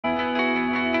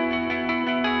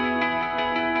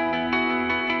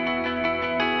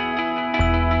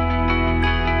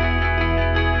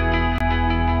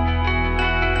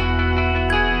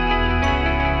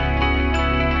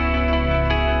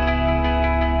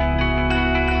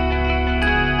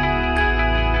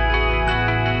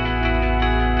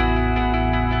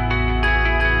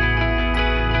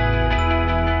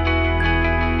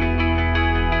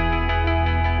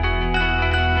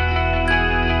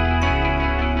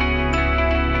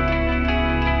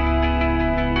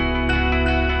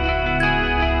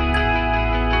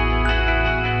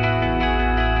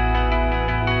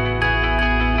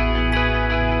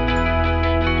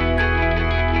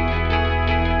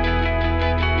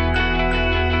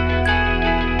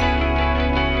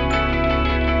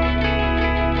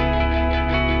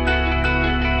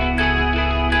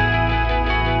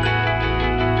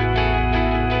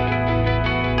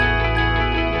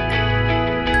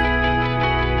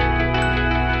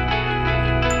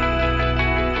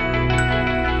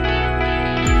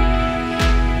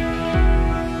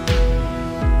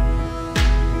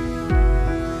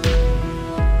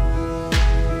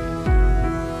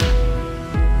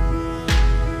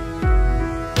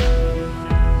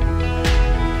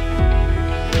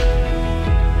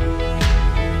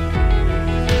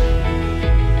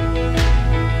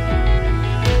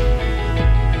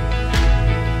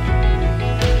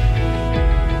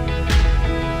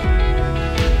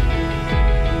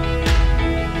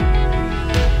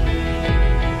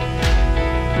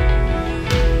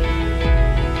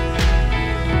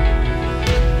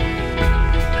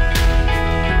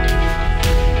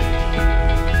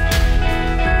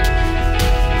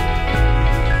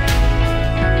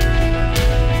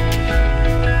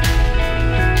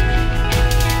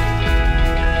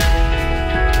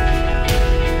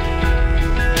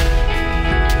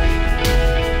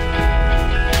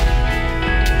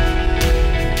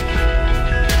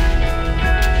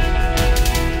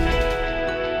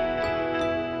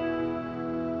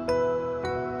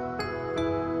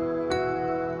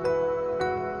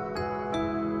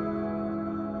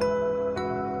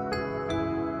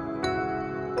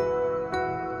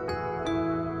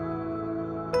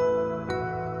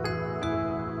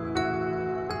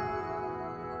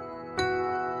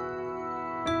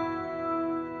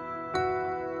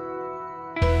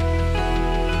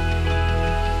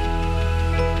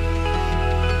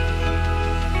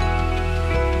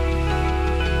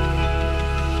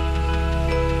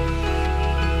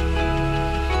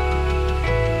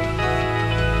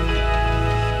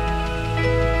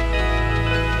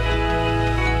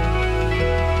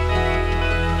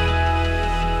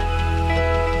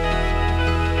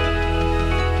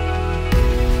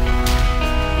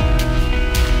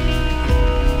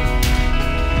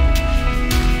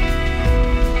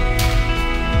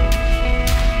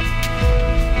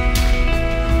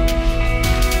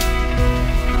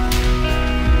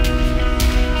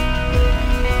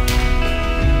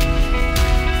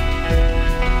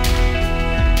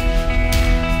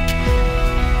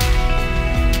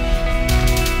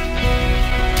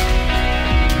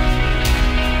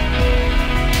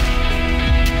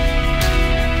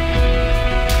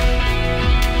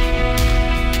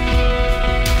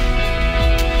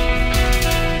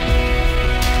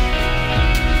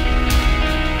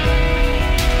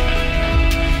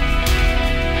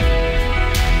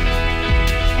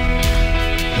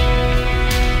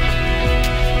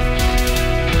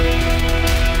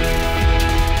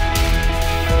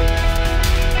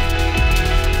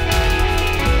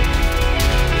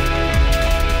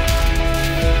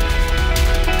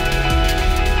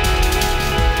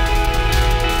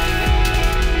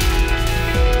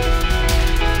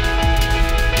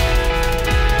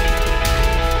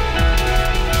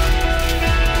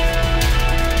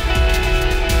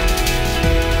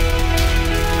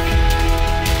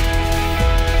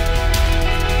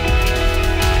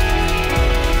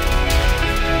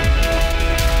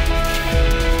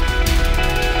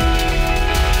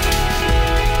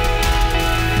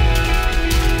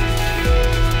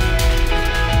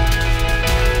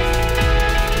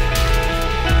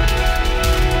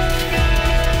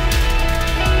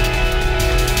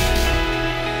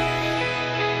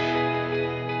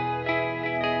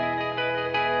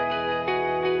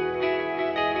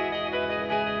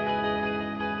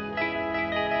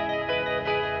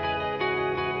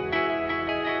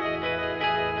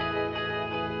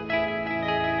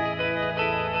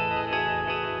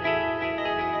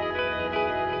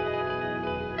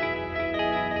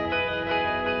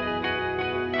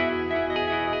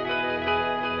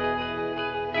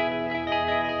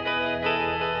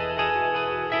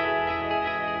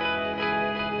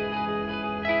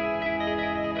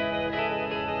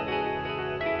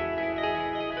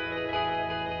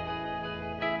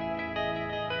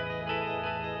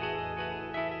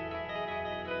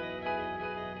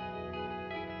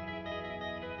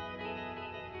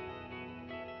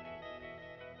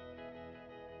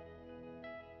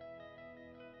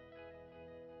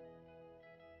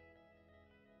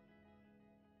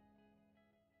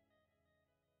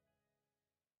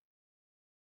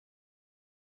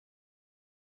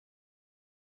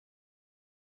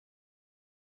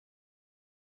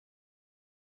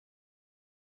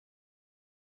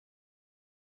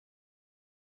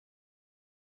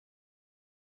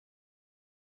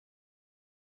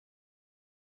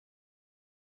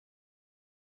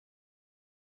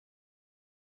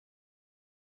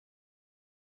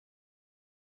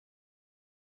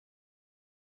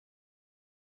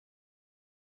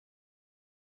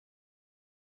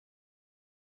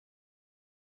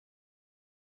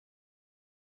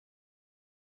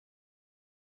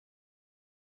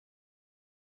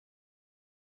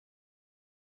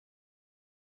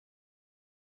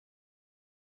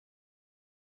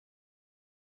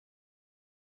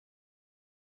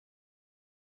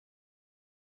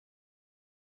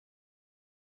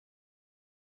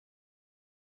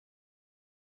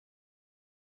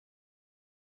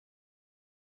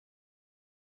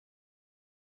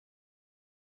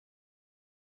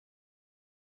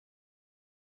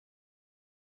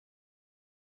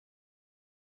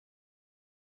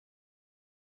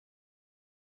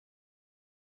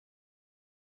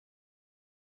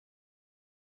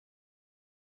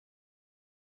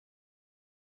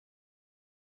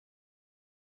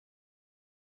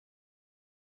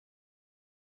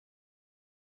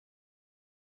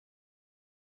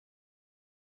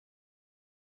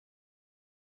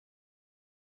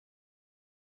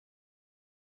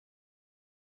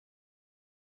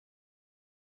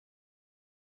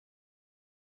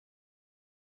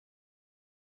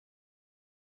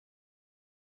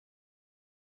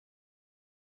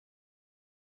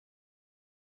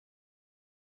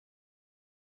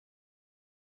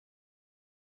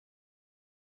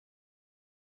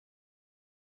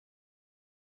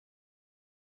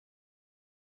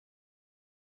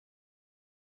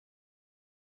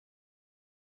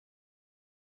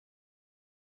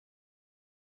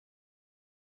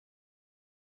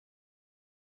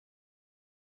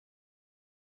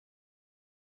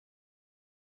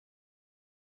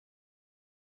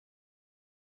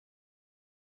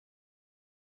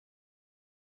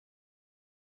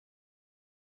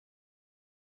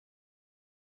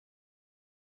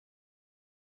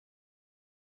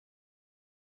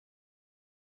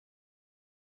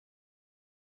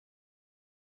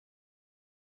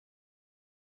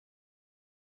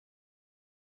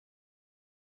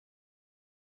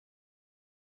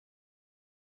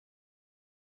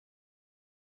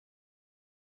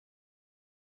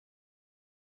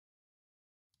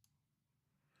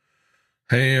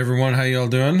Hey everyone, how y'all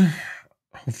doing?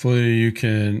 Hopefully you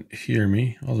can hear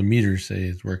me. All the meters say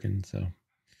it's working, so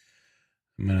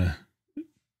I'm gonna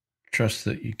trust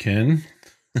that you can.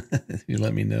 If you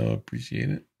let me know, I appreciate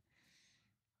it.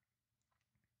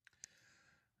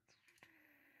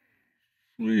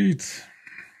 Sweet.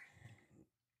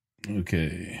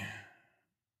 Okay.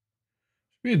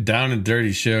 We had a down and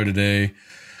dirty show today.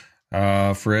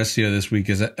 For SEO this week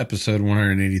is episode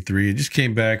 183. I just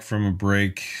came back from a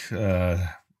break.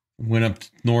 Went up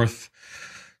north,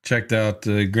 checked out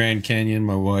the Grand Canyon.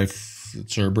 My wife,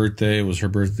 it's her birthday. It was her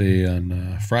birthday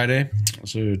on Friday.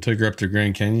 So I took her up to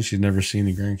Grand Canyon. She'd never seen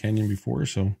the Grand Canyon before.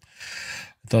 So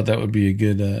I thought that would be a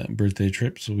good birthday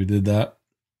trip. So we did that.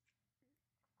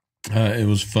 It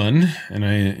was fun and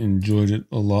I enjoyed it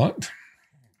a lot.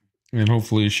 And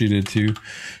hopefully she did too.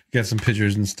 Got some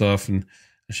pictures and stuff, and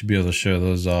I should be able to show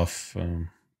those off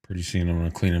pretty soon. I'm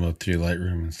going to clean them up through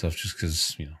Lightroom and stuff just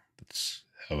because, that's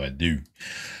how I do.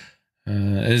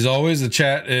 As always, the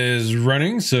chat is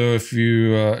running, so if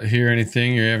you hear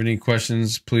anything or have any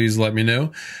questions, please let me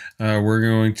know. We're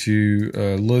going to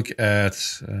look at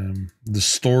the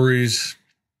stories.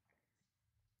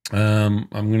 I'm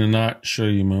going to not show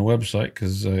you my website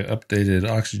because I updated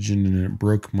Oxygen and it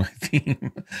broke my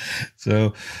theme.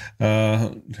 So,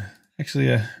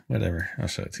 actually, whatever. I'll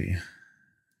show it to you.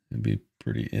 It'd be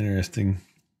pretty interesting.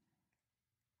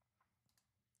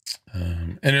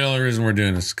 And the only reason we're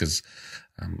doing this is because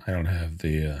I don't have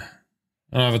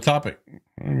a topic.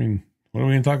 I mean, what are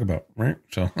we going to talk about, right?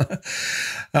 So,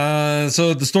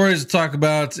 so the stories to talk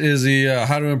about is the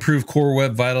how to improve core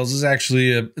web vitals. This is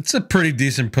actually it's a pretty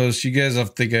decent post. You guys,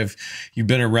 you've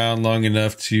been around long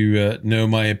enough to know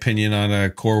my opinion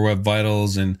on core web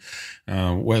vitals and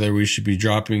whether we should be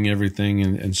dropping everything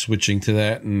and switching to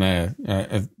that. And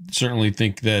I certainly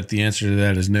think that the answer to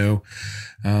that is no.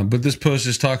 But this post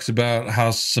just talks about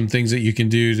how some things that you can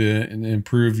do to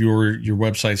improve your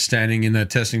website standing in that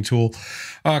testing tool.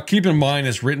 Keep in mind,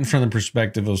 it's written from the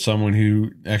perspective of someone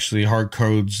who actually hard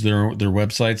codes their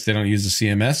websites. They don't use the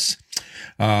CMS.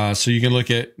 So you can look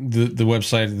at the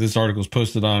website this article is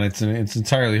posted on. It's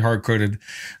entirely hard coded.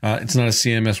 It's not a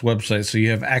CMS website, so you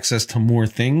have access to more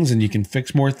things and you can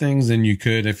fix more things than you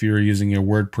could if you were using a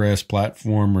WordPress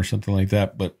platform or something like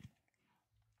that. But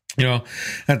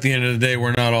at the end of the day,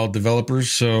 we're not all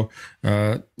developers. So,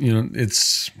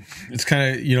 it's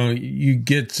kind of, you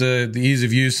get the ease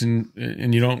of use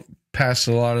and you don't pass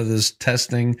a lot of this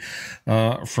testing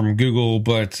from Google.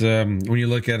 But when you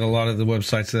look at a lot of the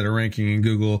websites that are ranking in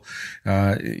Google,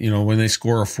 when they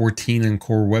score a 14 in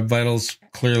core web vitals,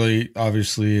 clearly,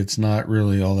 obviously, it's not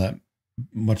really all that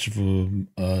much of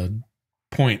a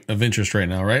point of interest right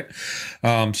now, right?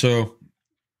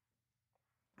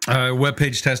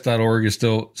 Webpagetest.org is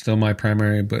still my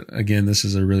primary, but again, this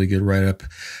is a really good write-up.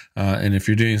 And if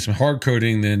you're doing some hard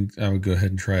coding, then I would go ahead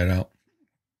and try it out.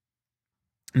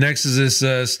 Next is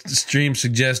this Stream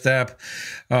Suggest app.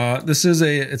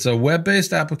 It's a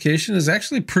web-based application. It's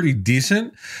actually pretty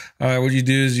decent. What you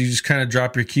do is you just kind of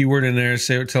drop your keyword in there,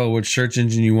 tell it which search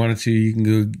engine you want it to. You can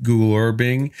go Google or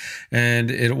Bing, and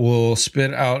it will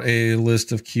spit out a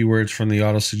list of keywords from the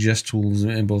auto suggest tools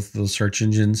in both of those search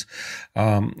engines.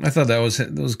 I thought that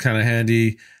was kind of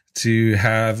handy to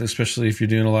have, especially if you're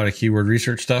doing a lot of keyword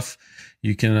research stuff.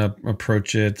 You can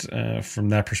approach it from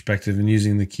that perspective and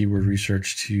using the keyword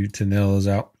research to nail those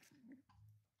out.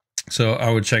 So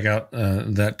I would check out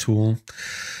that tool.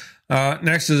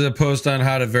 Next is a post on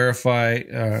how to verify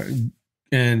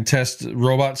and test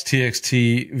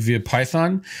robots.txt via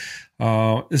Python.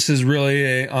 This is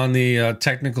really on the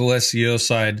technical SEO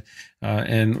side.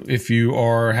 And if you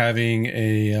are having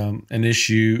an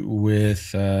issue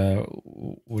with,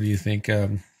 what do you think?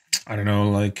 I don't know,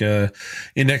 like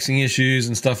indexing issues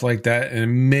and stuff like that.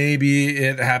 And maybe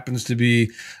it happens to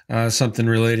be something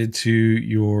related to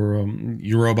your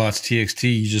robots.txt.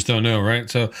 You just don't know, right?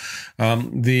 So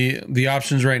the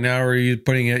options right now are you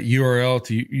putting a URL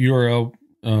to URL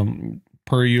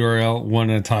per URL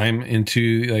one at a time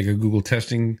into like a Google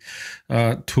testing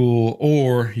tool,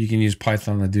 or you can use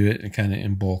Python to do it kind of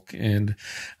in bulk. And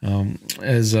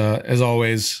as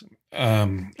always,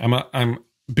 I'm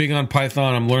big on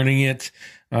Python. I'm learning it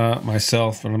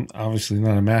myself, and I'm obviously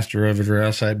not a master of it, or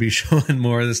else I'd be showing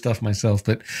more of this stuff myself.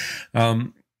 But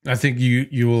I think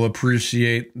you will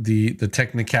appreciate the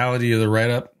technicality of the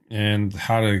write-up and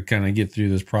how to kind of get through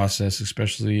this process,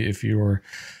 especially if you're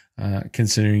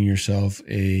considering yourself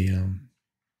a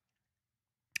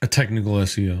technical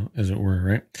SEO, as it were,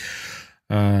 right?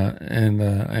 And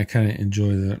I kind of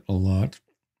enjoy that a lot.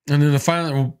 And then the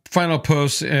final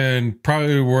post, and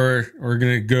probably where we're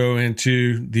going to go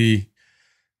into the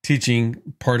teaching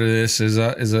part of this is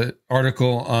a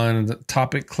article on the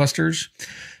topic clusters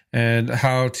and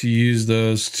how to use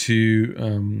those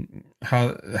to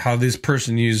how this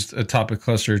person used a topic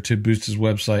cluster to boost his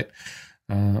website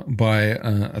by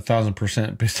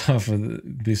 1,000% based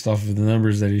off of the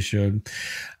numbers that he showed.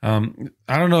 I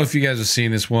don't know if you guys have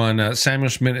seen this one. Samuel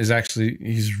Schmidt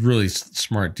he's really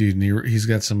smart dude, and he's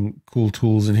got some cool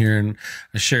tools in here. And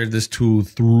I shared this tool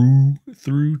through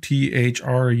THRUU.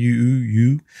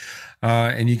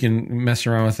 And you can mess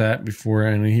around with that before.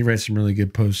 And he writes some really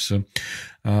good posts. So,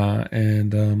 I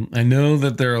know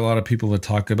that there are a lot of people that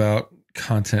talk about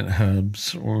content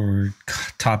hubs or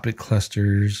topic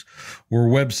clusters or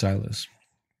web silos.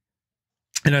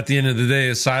 And at the end of the day,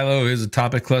 a silo is a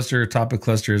topic cluster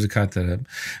is a content hub.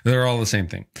 They're all the same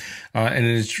thing. And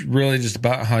it's really just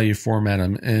about how you format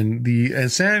them. And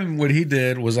Sam, what he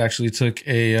did was actually took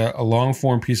a long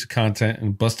form piece of content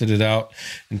and busted it out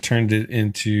and turned it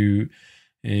into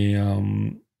a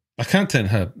content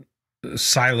hub,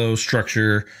 silo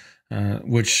structure,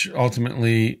 which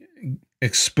ultimately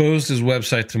exposed his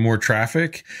website to more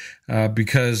traffic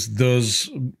because those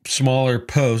smaller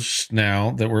posts now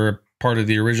that were part of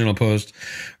the original post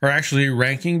are actually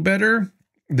ranking better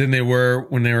than they were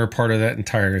when they were part of that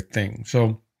entire thing.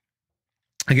 So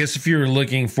I guess if you're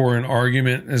looking for an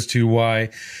argument as to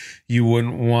why you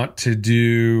wouldn't want to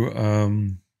do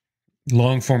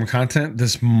long form content,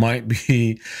 this might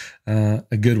be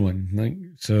a good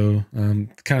one. So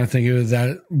kind of think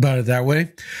about it that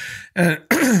way.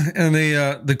 And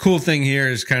the cool thing here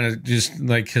is kind of just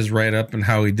like his write up and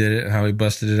how he did it, how he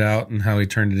busted it out, and how he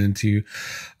turned it into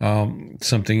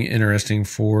something interesting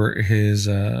for his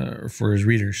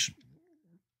readers.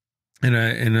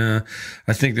 And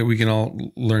I think that we can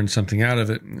all learn something out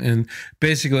of it. And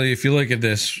basically, if you look at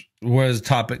this, what is a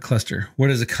topic cluster?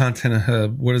 What is a content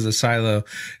hub? What is a silo?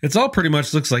 It's all pretty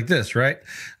much looks like this, right?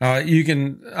 You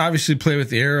can obviously play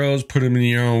with the arrows, put them in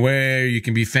your own way. You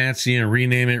can be fancy and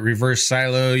rename it reverse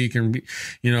silo. You can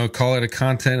call it a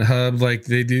content hub like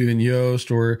they do in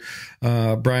Yoast, or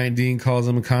Brian Dean calls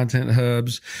them content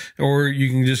hubs, or you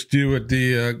can just do what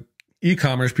the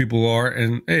e-commerce people are,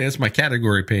 and hey, it's my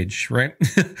category page, right?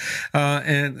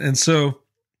 And so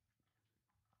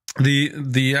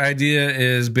the idea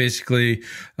is basically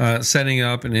setting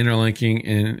up and interlinking,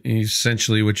 and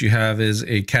essentially what you have is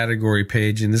a category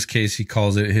page. In this case, he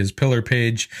calls it his pillar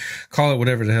page. Call it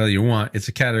whatever the hell you want. It's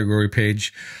a category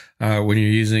page when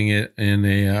you're using it in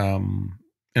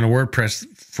a WordPress,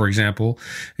 for example,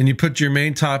 and you put your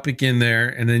main topic in there,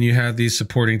 and then you have these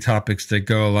supporting topics that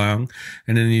go along,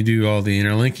 and then you do all the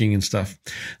interlinking and stuff.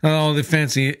 All the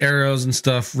fancy arrows and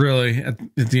stuff, really, at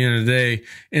the end of the day,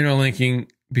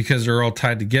 interlinking because they're all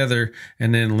tied together,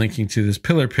 and then linking to this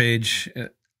pillar page,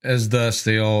 as thus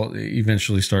they all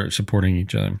eventually start supporting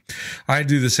each other. I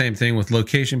do the same thing with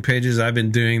location pages. I've been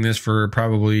doing this for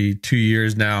probably 2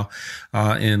 years now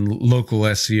in local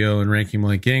SEO and ranking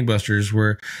like gangbusters,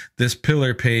 where this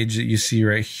pillar page that you see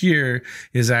right here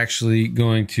is actually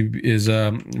my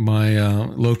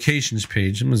locations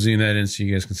page. I'm going to zoom that in so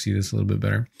you guys can see this a little bit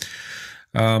better.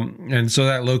 And so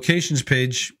that locations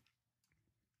page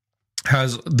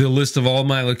has the list of all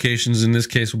my locations. In this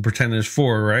case, we'll pretend there's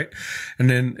 4, right?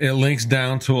 And then it links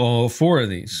down to all 4 of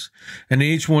these. And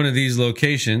each one of these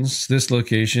locations, this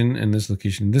location and this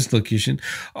location, this location,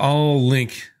 all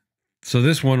link. So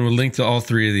this one will link to all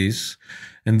 3 of these.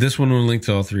 And this one will link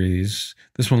to all 3 of these.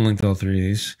 This one will link to all 3 of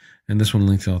these. And this one will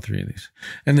link to all 3 of these.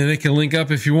 And then they can link up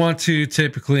if you want to.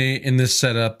 Typically in this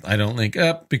setup, I don't link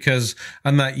up because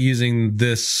I'm not using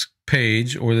this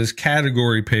page or this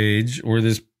category page or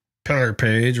this pillar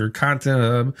page or content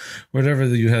hub, whatever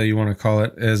the hell you want to call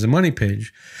it, as a money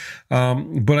page.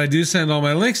 But I do send all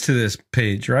my links to this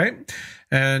page, right?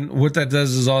 And what that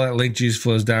does is all that link juice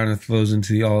flows down and flows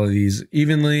into all of these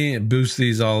evenly. It boosts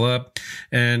these all up.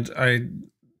 And I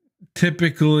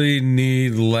typically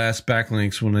need less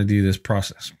backlinks when I do this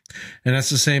process. And that's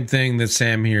the same thing that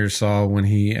Sam here saw when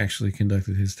he actually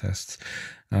conducted his tests.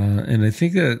 And I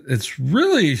think that it's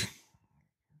really,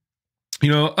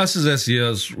 us as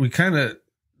SEOs,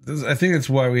 I think that's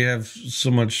why we have so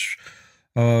much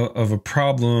of a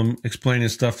problem explaining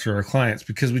stuff to our clients,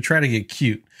 because we try to get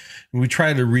cute and we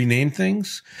try to rename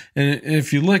things. And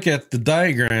if you look at the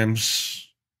diagrams,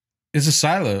 it's a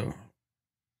silo.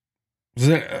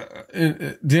 Do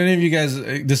any of you guys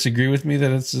disagree with me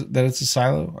that it's a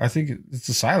silo? I think it's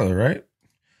a silo, right?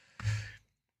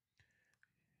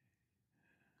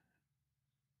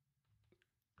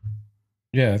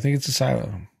 Yeah, I think it's a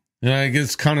silo. I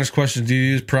guess Connor's question: do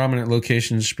you use prominent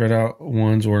locations, spread out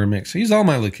ones, or a mix? I use all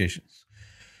my locations.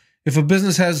 If a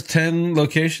business has 10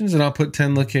 locations, then I'll put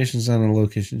 10 locations on a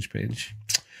locations page.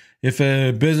 If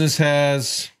a business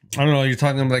has, I don't know, you're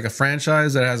talking like a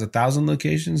franchise that has 1,000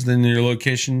 locations, then your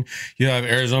location, you have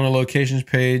Arizona locations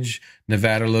page,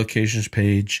 Nevada locations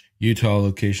page, Utah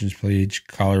locations page,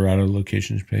 Colorado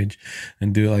locations page,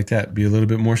 and do it like that. Be a little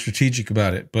bit more strategic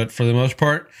about it. But for the most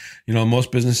part, you know,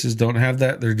 most businesses don't have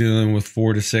that. They're dealing with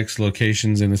 4 to 6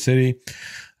 locations in a city.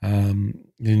 And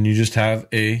you just have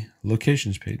a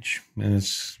locations page. And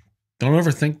don't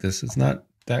overthink this. It's not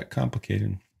that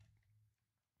complicated.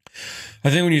 I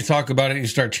think when you talk about it, you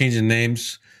start changing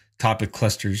names, topic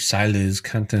clusters, silos,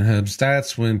 content hubs.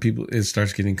 That's when it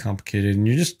starts getting complicated, and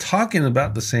you're just talking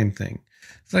about the same thing.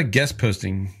 It's like guest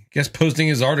posting. Guest posting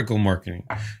is article marketing.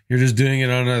 You're just doing it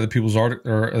on other people's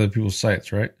or other people's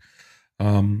sites, right?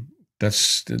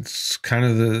 It's kind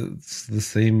of the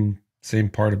same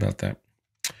part about that.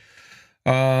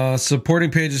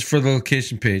 Supporting pages for the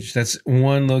location page. That's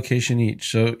one location each.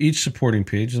 So each supporting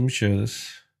page, let me show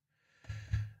this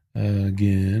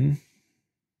again.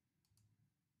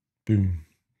 Boom.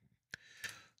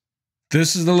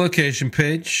 This is the location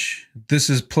page. This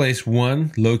is place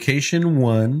 1, location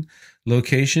 1,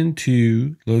 location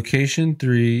 2, location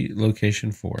 3,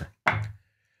 location 4.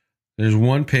 There's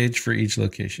one page for each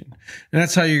location. And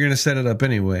that's how you're going to set it up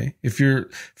anyway. If you're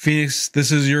Phoenix,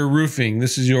 this is your roofing.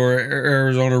 This is your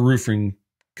Arizona roofing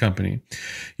company.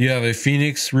 You have a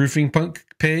Phoenix roofing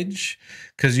page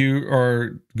because you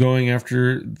are going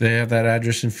after, they have that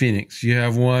address in Phoenix. You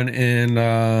have one in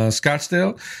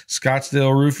Scottsdale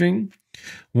roofing,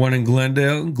 one in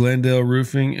Glendale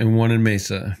roofing, and one in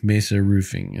Mesa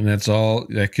roofing. And that's all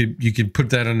you could put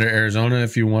that under Arizona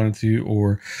if you wanted to,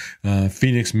 or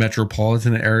Phoenix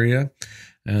metropolitan area,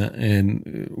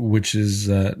 and which is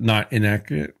not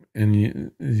inaccurate. And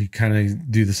you kind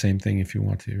of do the same thing if you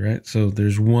want to, right? So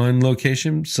there's one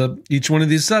location each one of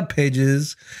these sub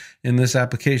pages in this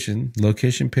application,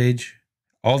 location page,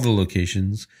 all the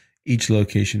locations, each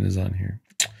location is on here.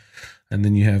 And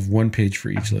then you have one page for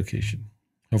each location.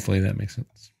 Hopefully that makes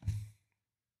sense.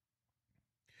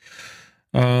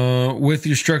 With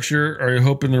your structure, are you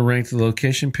hoping to rank the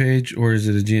location page, or is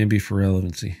it a GMB for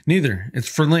relevancy? Neither. It's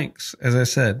for links, as I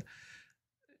said.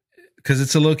 Because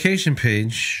it's a location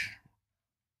page,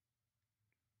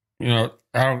 you know,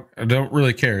 I don't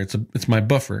really care. It's my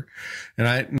buffer.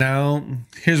 And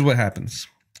here's what happens.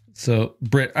 So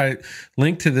Britt, I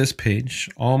link to this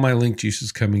page. All my link juice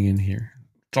is coming in here.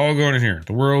 It's all going in here.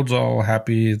 The world's all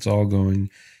happy. It's all going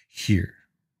here,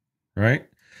 right?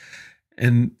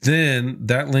 And then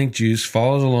that link juice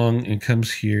follows along and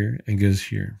comes here and goes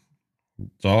here.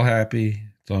 It's all happy.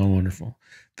 It's all wonderful.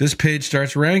 This page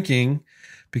starts ranking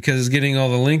because it's getting all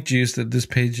the link juice that this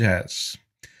page has.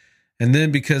 And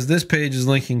then because this page is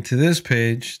linking to this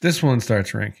page, this one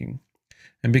starts ranking.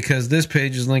 And because this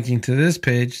page is linking to this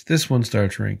one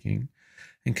starts ranking.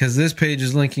 And because this page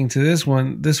is linking to this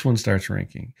one starts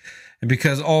ranking. And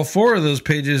because all 4 of those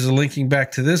pages are linking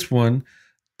back to this one,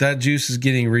 that juice is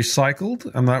getting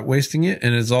recycled. I'm not wasting it.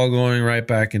 And it's all going right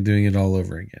back and doing it all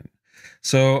over again.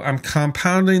 So I'm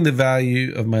compounding the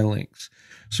value of my links.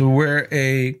 So where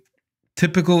a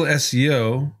typical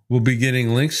SEO will be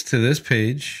getting links to this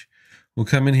page, will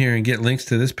come in here and get links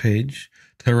to this page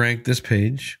to rank this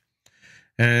page.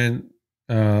 And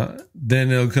then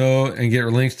they'll go and get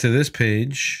links to this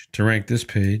page to rank this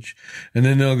page. And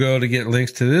then they'll go to get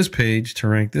links to this page to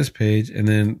rank this page. And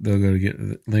then they'll go to get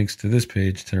links to this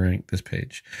page to rank this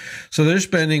page. So they're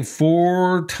spending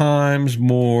 4 times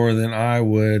more than I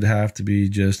would have to be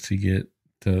just to get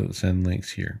to send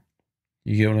links here.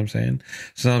 You get what I'm saying?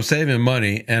 So I'm saving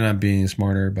money and I'm being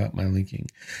smarter about my linking.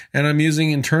 And I'm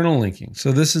using internal linking.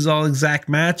 So this is all exact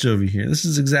match over here. This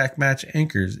is exact match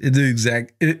anchors. It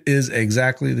is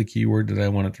exactly the keyword that I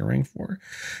want it to rank for.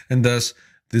 And thus,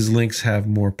 these links have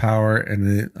more power,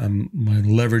 and I'm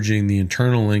leveraging the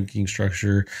internal linking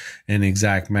structure and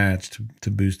exact match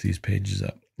to boost these pages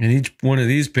up. And each one of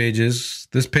these pages,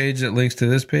 this page that links to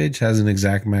this page, has an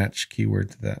exact match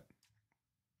keyword to that.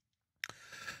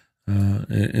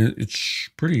 It's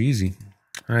pretty easy.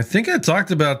 I think I talked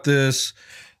about this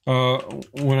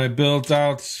when I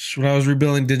was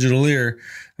rebuilding Digitaleer.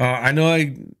 I know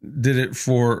I did it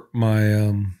for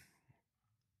my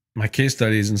my case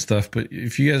studies and stuff, but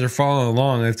if you guys are following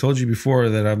along, I've told you before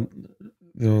that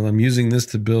I'm using this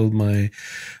to build my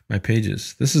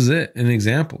pages. This is it, an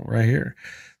example right here.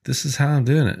 This is how I'm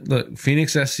doing it. Look,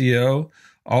 Phoenix SEO,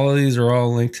 all of these are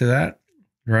all linked to that,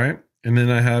 right? And then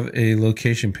I have a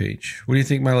location page. What do you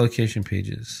think my location page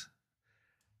is?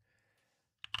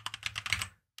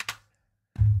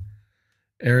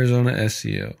 Arizona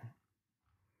SEO.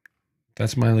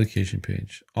 That's my location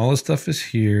page. All the stuff is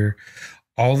here.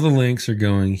 All the links are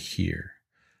going here.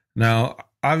 Now,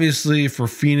 obviously for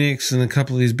Phoenix and a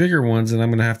couple of these bigger ones, and I'm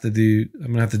going to have to do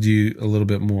a little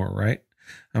bit more, right?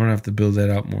 I'm going to have to build that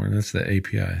out more. And that's the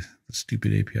API, the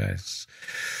stupid APIs.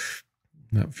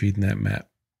 Not feeding that map.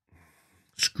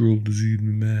 Scroll to see the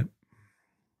map.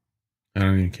 I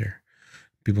don't even care.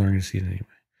 People aren't going to see it anyway.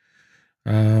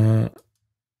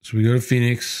 So we go to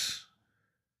Phoenix,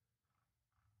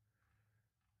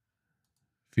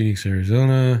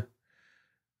 Arizona.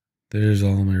 There's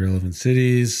all my relevant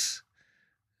cities.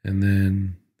 And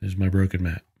then there's my broken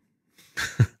map.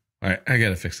 All right, I got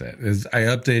to fix that. I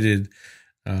updated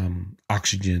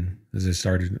Oxygen as I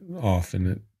started off, and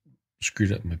it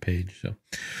screwed up my page. So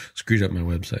screwed up my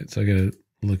website. So I got to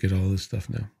look at all this stuff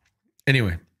now.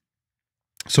 Anyway,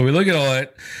 so we look at all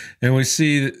that and we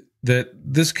see that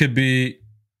this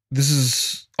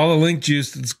is all the link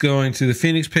juice that's going to the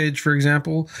Phoenix page, for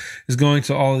example, is going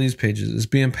to all of these pages. It's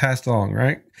being passed along,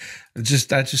 right? That's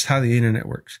just how the internet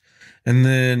works. And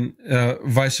then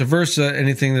vice versa,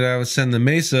 anything that I would send to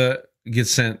Mesa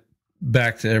gets sent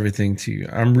back to everything to you.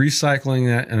 I'm recycling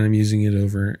that and I'm using it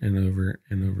over and over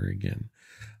and over again.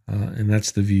 And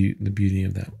that's the beauty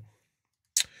of that.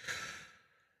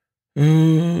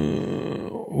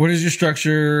 What is your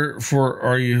structure for?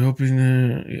 Are you hoping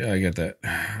to? Yeah, I get that.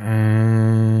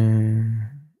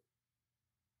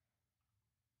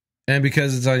 And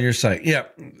because it's on your site, yeah.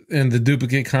 And the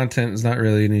duplicate content is not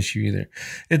really an issue either.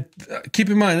 Keep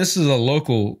in mind, this is a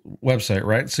local website,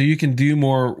 right? So you can do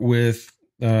more with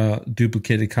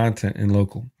duplicated content in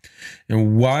local.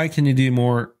 And why can you do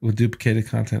more with duplicated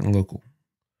content in local?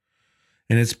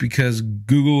 And it's because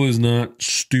Google is not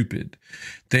stupid.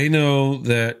 They know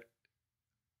that,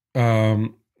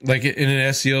 like in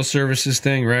an SEO services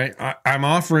thing, right? I'm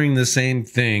offering the same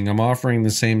thing. I'm offering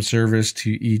the same service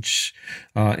to each,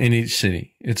 in each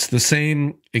city. It's the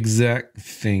same exact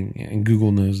thing. And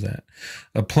Google knows that.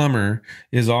 A plumber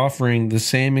is offering the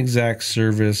same exact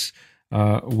service,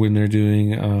 when they're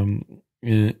doing,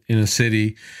 in a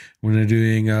city, when they're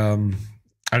doing,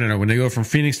 I don't know, when they go from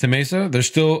Phoenix to Mesa, they're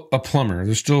still a plumber.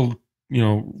 They're still,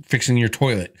 fixing your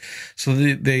toilet. So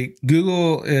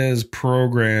Google is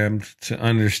programmed to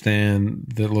understand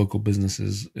that local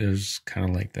businesses is kind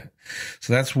of like that.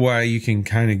 So that's why you can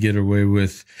kind of get away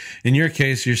with, in your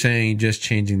case, you're saying just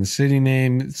changing the city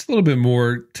name. It's a little bit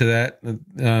more to that,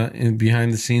 in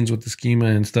behind the scenes with the schema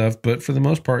and stuff. But for the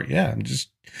most part, yeah, I'm just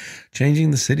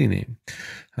changing the city name.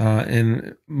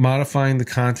 And modifying the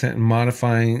content and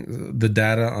modifying the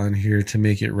data on here to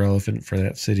make it relevant for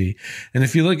that city. And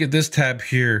if you look at this tab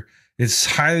here, it's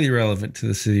highly relevant to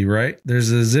the city, right? There's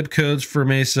the zip codes for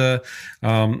Mesa.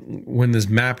 When this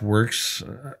map works,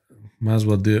 might as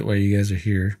well do it while you guys are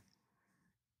here.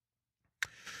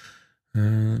 If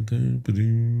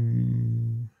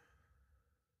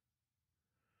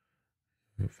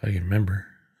I can remember.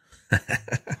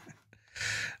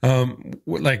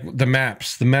 Like the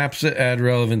maps that add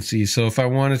relevancy. So if I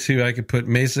wanted to, I could put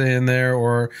Mesa in there,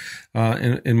 or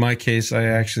in my case, I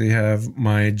actually have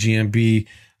my GMB,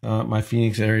 my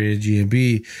Phoenix area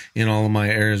GMB in all of my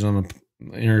Arizona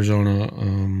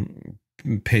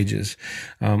pages.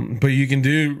 But you can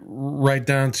do right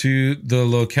down to the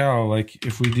locale. Like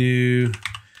if we do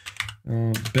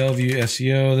Bellevue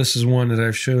SEO, this is one that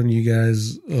I've shown you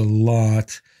guys a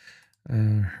lot,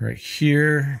 right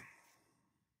here.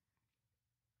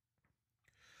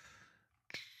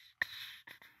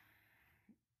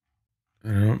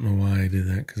 I don't know why I did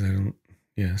that, because I don't.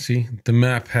 Yeah, see, the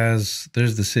map there's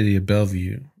the city of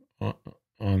Bellevue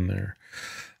on there.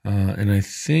 And I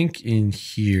think in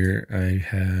here I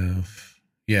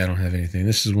don't have anything.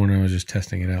 This is when I was just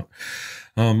testing it out.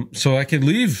 So I could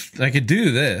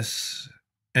do this.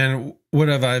 And what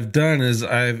I've done is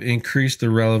I've increased the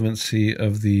relevancy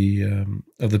of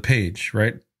the page,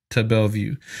 right, to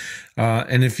Bellevue.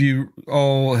 And if you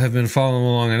all have been following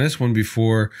along on this one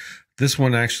before, this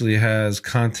one actually has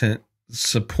content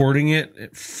supporting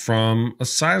it from a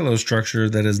silo structure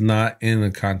that is not in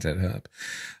the content hub.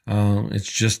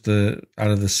 It's just out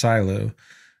of the silo.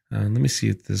 Let me see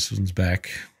if this one's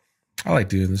back. I like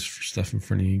doing this for stuff in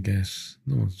front of you guys.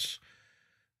 No one's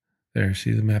there.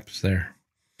 See, the map is there.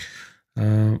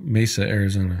 Mesa,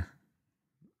 Arizona.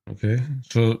 Okay,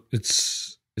 so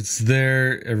it's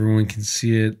there. Everyone can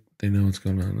see it. They know what's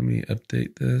going on. Let me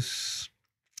update this.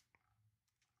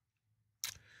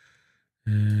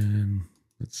 And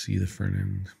let's see the front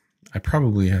end. I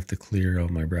probably have to clear all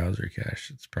my browser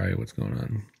cache. It's probably what's going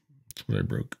on. That's what I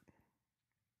broke.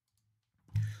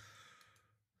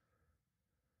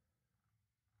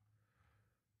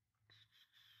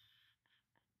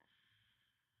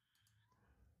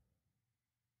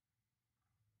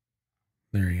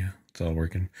 There you go. It's all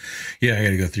working. Yeah, I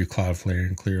got to go through Cloudflare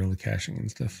and clear all the caching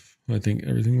and stuff. I think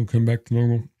everything will come back to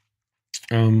normal.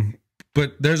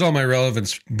 But there's all my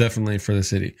relevance definitely for the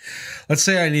city. Let's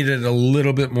say I needed a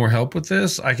little bit more help with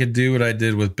this. I could do what I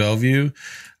did with Bellevue.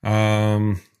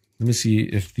 Let me see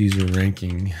if these are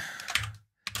ranking.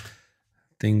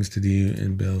 Things to do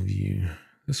in Bellevue.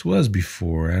 This was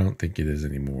before. I don't think it is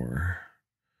anymore.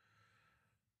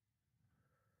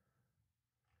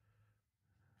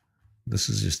 This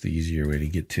is just the easier way to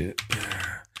get to it.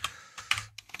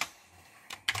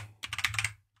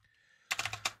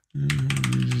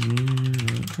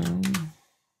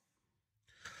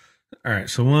 All right,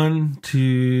 so 1,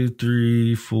 2,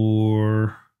 3,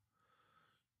 4.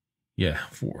 Yeah,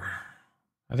 4.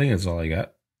 I think that's all I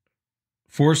got.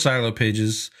 4 silo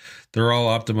pages. They're all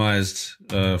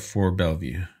optimized for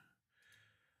Bellevue.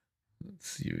 Let's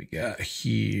see what we got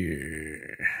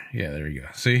here. Yeah, there we go.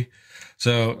 See?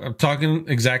 So I'm talking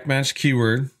exact match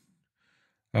keyword.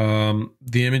 The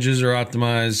images are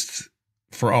optimized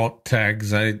for alt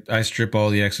tags. I strip all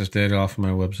the excess data off of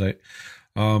my website.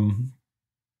 And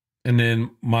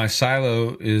then my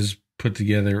silo is put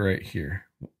together right here.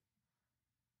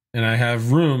 And I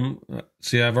have room.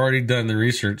 See, I've already done the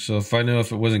research. So if I know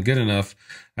if it wasn't good enough,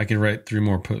 I can write 3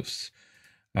 more posts.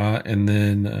 And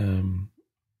then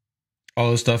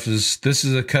all the stuff this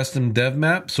is a custom dev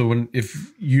map. So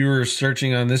if you're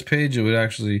searching on this page, it would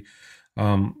actually,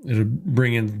 it'll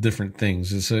bring in different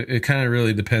things. So it kind of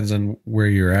really depends on where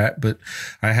you're at. But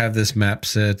I have this map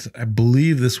set. I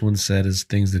believe this one set is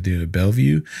things to do at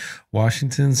Bellevue,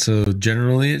 Washington. So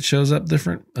generally it shows up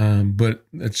different. But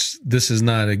this is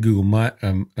not a Google map,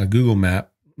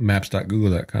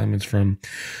 maps.google.com. It's from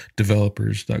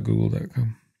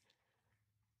developers.google.com.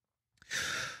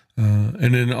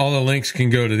 And then all the links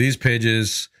can go to these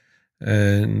pages.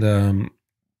 And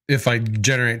if I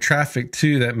generate traffic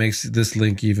too, that makes this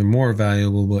link even more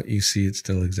valuable, but you see it's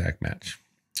still exact match.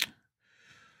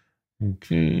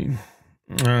 Okay.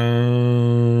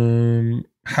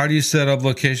 How do you set up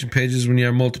location pages when you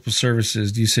have multiple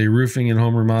services? Do you say roofing and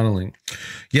home remodeling?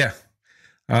 Yeah.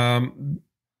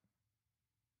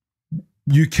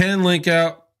 You can link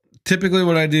out. Typically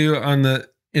what I do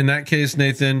in that case,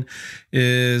 Nathan,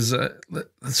 is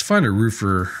let's find a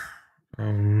roofer.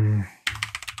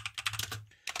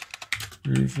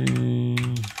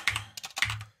 Roofing.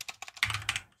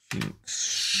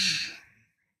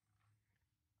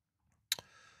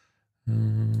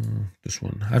 This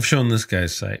one. I've shown this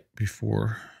guy's site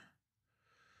before.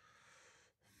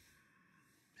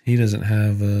 He doesn't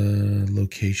have a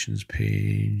locations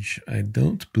page. I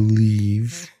don't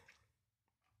believe.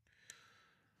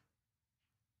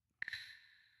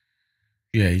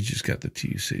 Yeah, he just got the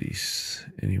 2 cities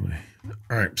anyway.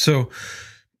 All right. So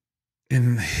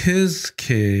in his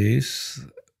case,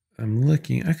 I'm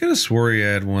looking. I could have swore he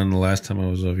had one the last time I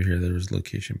was over here. There was a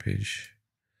location page.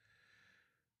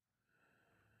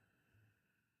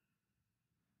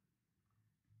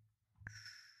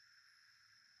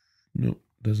 Nope,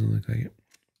 doesn't look like it.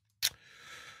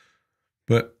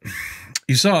 But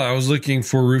you saw I was looking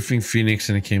for roofing Phoenix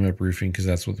and it came up roofing because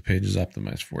that's what the page is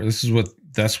optimized for.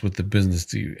 That's what the business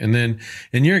do. And then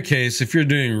in your case, if you're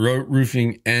doing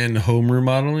roofing and home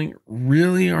remodeling,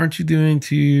 really aren't you doing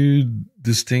 2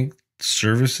 distinct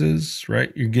services,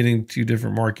 right? You're getting 2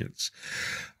 different markets.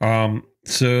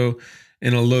 So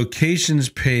in a locations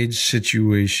page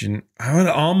situation, I would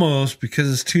almost,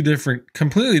 because it's 2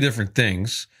 completely different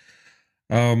things,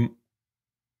 I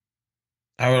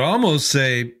would almost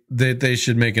say that they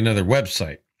should make another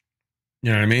website.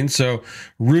 You know what I mean? So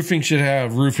roofing should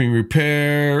have roofing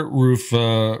repair, roof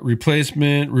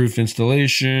replacement, roof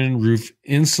installation, roof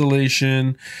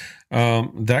insulation,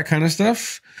 that kind of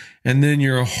stuff. And then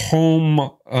your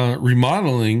home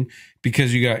remodeling,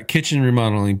 because you got kitchen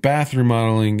remodeling, bath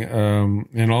remodeling,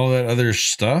 and all that other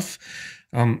stuff.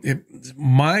 It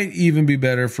might even be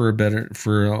better for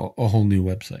a whole new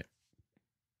website.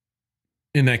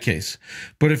 In that case.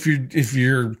 But if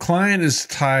your client is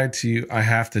tied to, I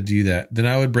have to do that, then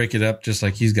I would break it up just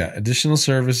like he's got additional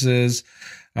services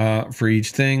for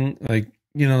each thing. Like,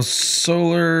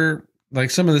 solar,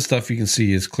 like some of the stuff you can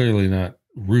see is clearly not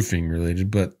roofing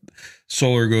related, but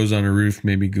solar goes on a roof.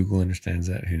 Maybe Google understands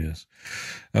that. Who knows?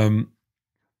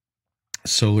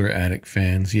 Solar attic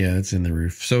fans. Yeah, that's in the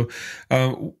roof. So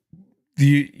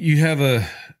you have the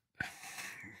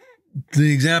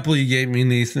example you gave me,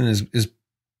 Nathan, is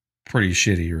pretty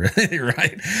shitty,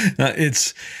 right?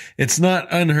 It's not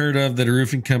unheard of that a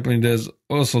roofing company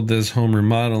also does home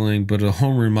remodeling, but a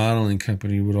home remodeling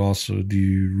company would also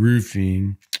do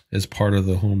roofing as part of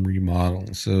the home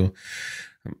remodel. So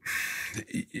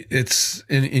It's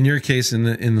in your case, in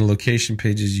the location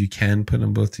pages, you can put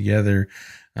them both together.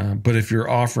 But if you're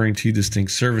offering two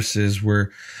distinct services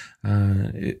where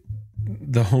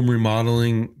the home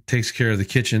remodeling takes care of the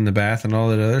kitchen, the bath, and all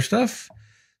that other stuff,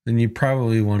 then you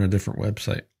probably want a different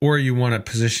website, or you want it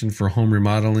positioned for home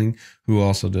remodeling who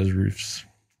also does roofs.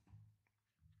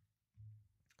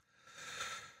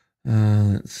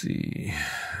 Let's see.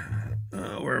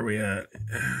 Where are we at?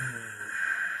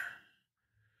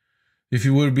 If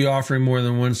you would be offering more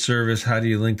than one service, how do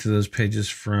you link to those pages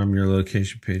from your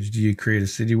location page? Do you create a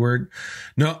city word?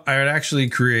 No, I would actually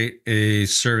create a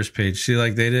service page. See,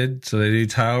 like they did. So they do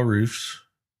tile roofs.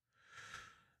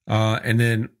 And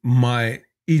then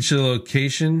each of the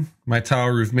location, my tile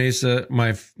roof Mesa,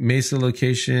 my Mesa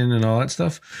location and all that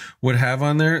stuff would have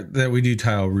on there that we do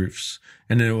tile roofs.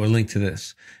 And then it would link to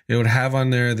this. It would have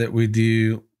on there that we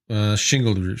do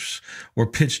shingled roofs or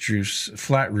pitched roofs,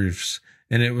 flat roofs.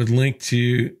 And it would link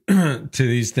to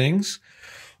these things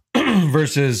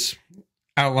versus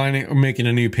outlining or making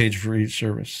a new page for each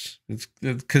service. It's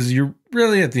because you're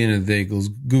really, at the end of the day,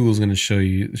 Google's going to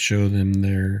show them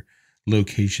their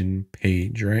location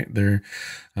page, right?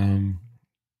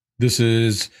 This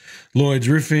is Lloyd's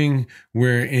Roofing.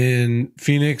 We're in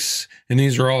Phoenix, and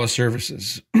these are all the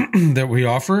services that we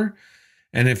offer.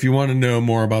 And if you want to know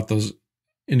more about those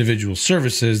individual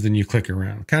services, then you click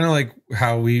around, kind of like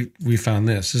how we found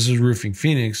this is Roofing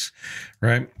Phoenix,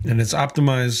 right? And it's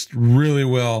optimized really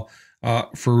well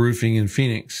for roofing in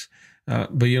Phoenix,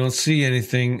 but you don't see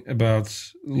anything about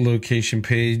location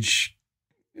page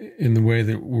in the way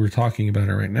that we're talking about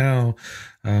it right now,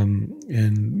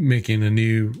 and making a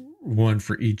new one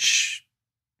for each,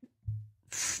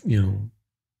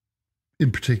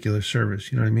 in particular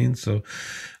service, you know what I mean? So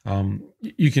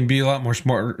you can be a lot more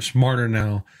smarter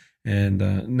now,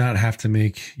 and not have to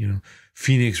make,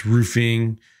 Phoenix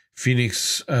Roofing,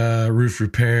 Phoenix roof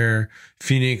repair,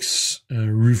 Phoenix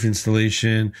roof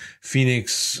installation,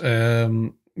 Phoenix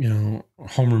home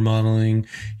remodeling.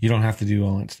 You don't have to do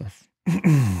all that stuff.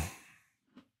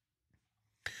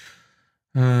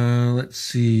 Let's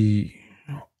see.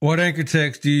 What anchor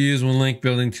text do you use when link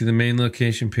building to the main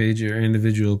location page or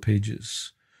individual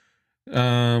pages?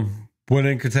 What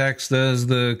anchor text is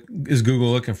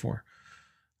Google looking for?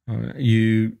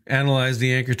 You analyze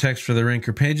the anchor text for the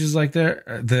anchor pages like that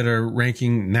are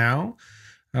ranking now.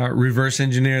 Reverse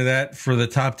engineer that for the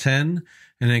top 10,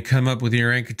 and then come up with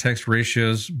your anchor text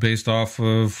ratios based off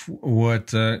of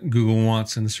what Google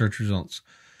wants in the search results.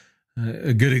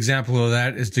 A good example of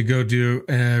that is to go do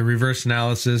a reverse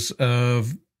analysis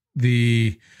of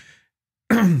the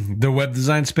web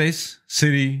design space,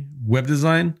 city web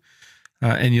design,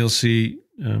 and you'll see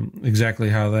exactly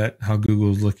how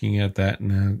Google is looking at that,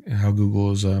 and how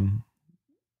Google is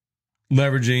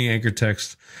leveraging anchor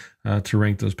text to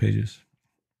rank those pages.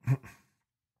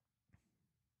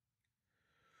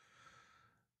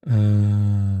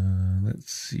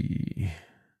 Let's see.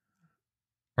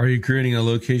 Are you creating a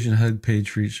location HUD page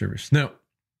for each service? No,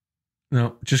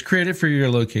 just create it for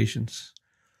your locations.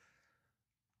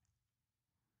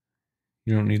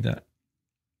 You don't need that.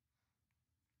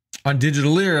 On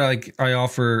Digitaleer, I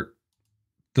offer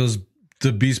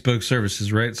the bespoke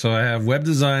services, right? So I have web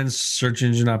design, search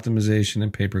engine optimization,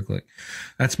 and pay-per-click.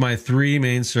 That's my three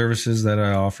main services that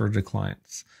I offer to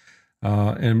clients.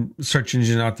 And search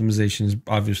engine optimization is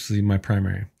obviously my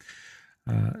primary.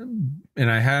 And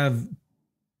I have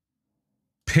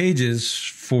pages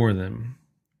for them,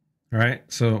 right?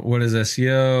 So what is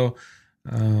SEO?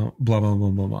 Blah, blah, blah,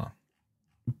 blah, blah.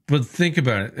 But think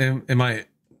about it. Am I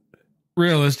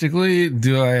realistically,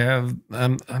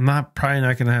 I'm probably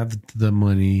not going to have the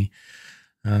money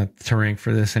to rank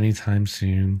for this anytime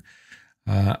soon.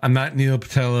 I'm not Neil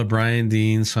Patella, Brian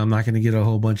Dean, so I'm not going to get a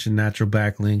whole bunch of natural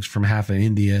backlinks from half of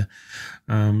India.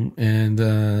 So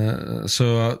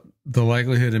the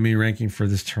likelihood of me ranking for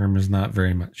this term is not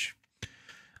very much.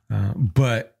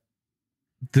 But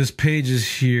this page is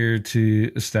here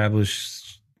to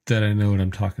establish that I know what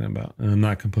I'm talking about, and I'm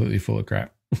not completely full of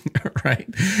crap. Right.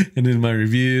 And then my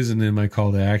reviews, and then my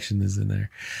call to action is in there.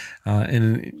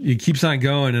 And it keeps on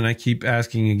going, and I keep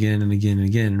asking again and again and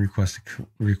again, request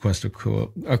a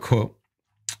quote.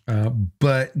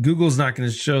 But Google's not going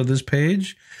to show this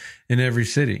page in every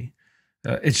city.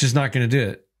 It's just not going to do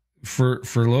it for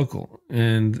local.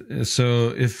 And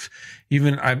so if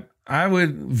even I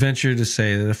would venture to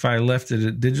say that if I left it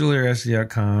at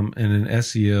digitaleerseo.com and an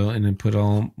SEO and then put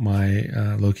all my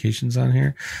locations on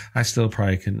here, I still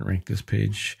probably couldn't rank this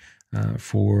page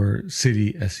for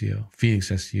city SEO, Phoenix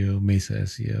SEO, Mesa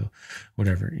SEO,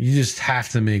 whatever. You just have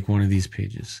to make one of these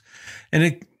pages.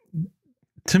 And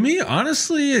To me,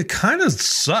 honestly, it kind of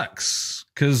sucks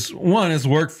because one, it's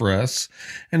work for us.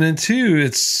 And then two,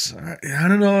 I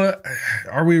don't know,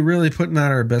 are we really putting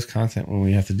out our best content when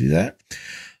we have to do that?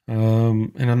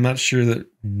 And I'm not sure that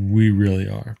we really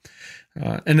are.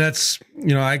 And that's,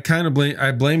 I kind of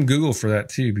blame Google for that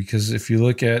too, because if you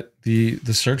look at the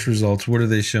search results, what are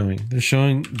they showing? They're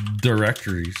showing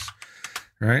directories,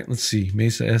 right? Let's see,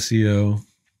 Mesa SEO.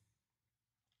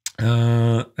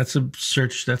 That's a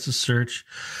search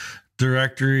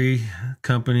directory,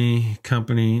 company,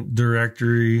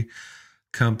 directory,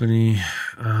 company,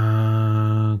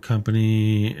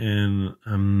 and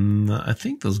I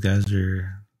think those guys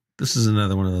this is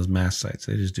another one of those mass sites.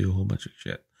 They just do a whole bunch of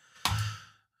shit.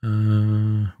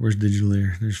 Where's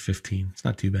Digitaleer? There's 15. It's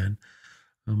not too bad.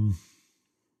 And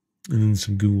then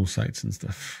some Google sites and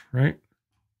stuff, right?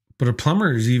 But a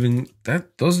plumber is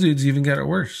those dudes even got it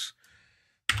worse.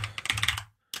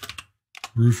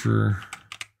 Roofer,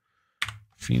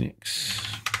 Phoenix,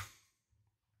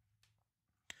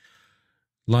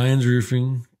 Lions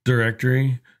Roofing,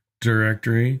 directory, and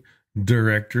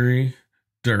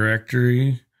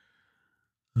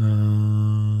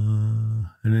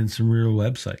then some real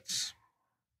websites,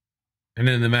 and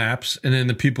then the maps, and then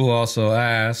the people also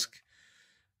ask,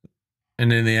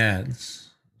 and then the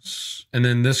ads, and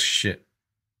then this shit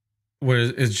where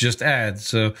it's just ads.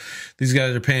 So these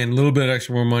guys are paying a little bit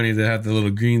extra more money to have the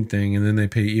little green thing, and then they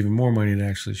pay even more money to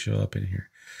actually show up in here.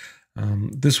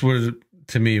 This would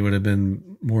have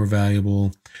been more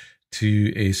valuable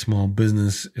to a small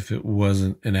business if it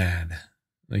wasn't an ad.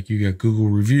 Like you got Google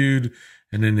reviewed,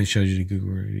 and then they showed you the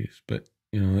Google reviews. But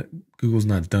Google's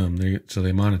not dumb. So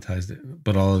they monetized it.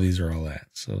 But all of these are all ads.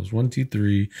 So it's 1, 2,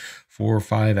 3, 4,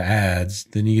 5 ads.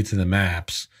 Then you get to the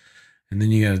maps. And then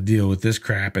you got to deal with this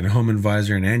crap and Home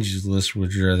Advisor and Angie's List,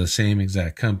 which are the same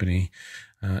exact company.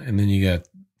 And then you got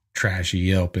trashy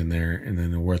Yelp in there, and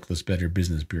then a worthless Better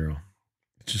Business Bureau.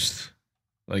 It's just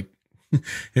like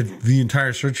the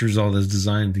entire search result is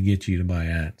designed to get you to buy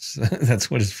ads. That's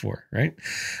what it's for, right?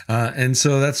 And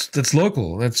so that's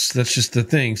local. That's just the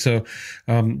thing. So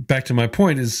back to my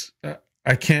point is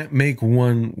I can't make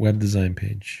one web design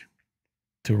page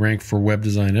to rank for web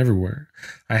design everywhere.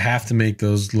 I have to make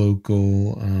those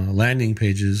local landing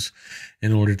pages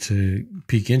in order to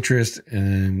pique interest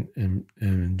and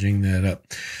jing that up.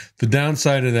 The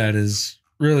downside of that is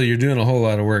really you're doing a whole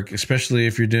lot of work, especially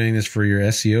if you're doing this for your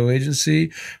SEO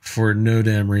agency for no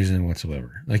damn reason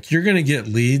whatsoever. Like you're going to get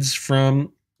leads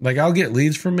from, like I'll get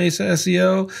leads from Mesa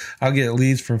SEO. I'll get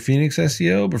leads from Phoenix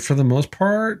SEO, but for the most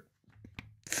part,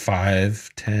 5,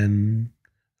 10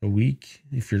 a week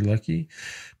if you're lucky,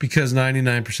 because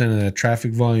 99% of that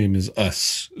traffic volume is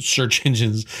us search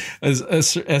engines as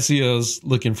SEOs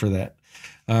looking for that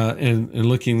and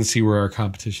looking to see where our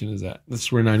competition is at.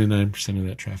 That's where 99% of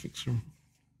that traffic's from.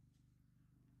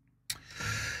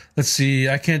 Let's see.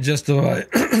 I can't justify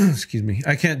excuse me.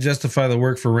 I can't justify the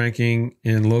work for ranking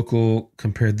in local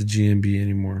compared to GMB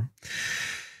anymore.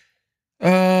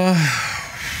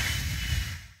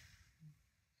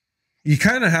 You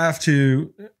kind of have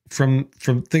to, from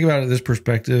think about it this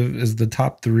perspective, is the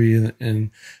top 3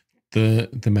 in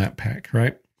the map pack,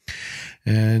 right?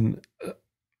 And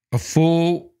a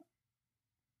full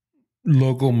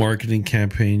local marketing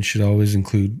campaign should always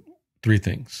include 3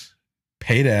 things: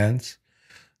 paid ads,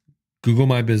 Google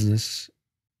My Business,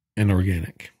 and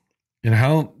organic. And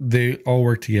how they all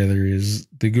work together is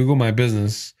the Google My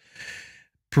Business,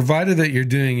 provided that you're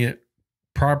doing it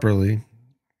properly,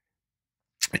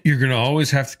 you're going to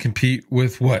always have to compete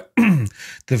with what?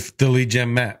 the lead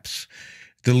gen maps.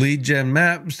 The lead gen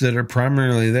maps that are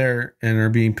primarily there and are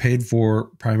being paid for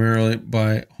primarily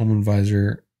by Home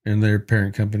Advisor and their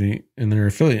parent company and their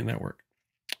affiliate network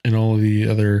and all of the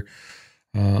other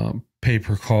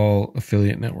pay-per-call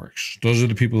affiliate networks. Those are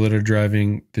the people that are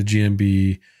driving the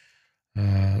GMB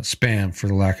spam, for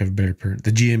the lack of a better term,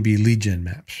 the GMB lead gen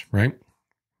maps, right?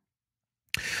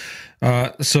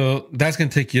 So that's going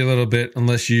to take you a little bit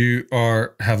unless you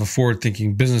have a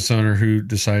forward-thinking business owner who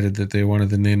decided that they wanted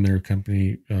to name their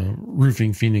company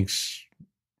Roofing Phoenix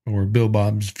or Bill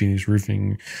Bob's Phoenix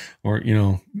Roofing, or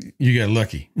you got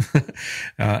lucky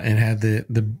and had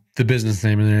the business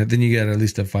name in there. Then you got at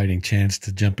least a fighting chance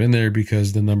to jump in there,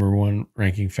 because the number 1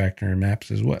 ranking factor in maps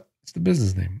is what? It's the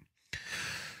business name.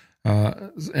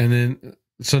 And then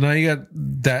so now you got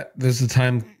that. There's the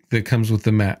time that comes with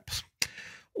the maps.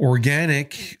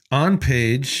 Organic, on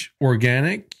page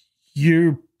organic,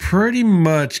 you pretty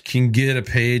much can get a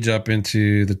page up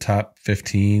into the top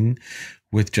 15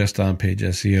 with just on page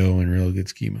SEO and real good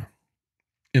schema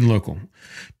in local,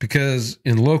 because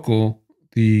in local,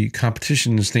 the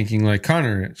competition is thinking like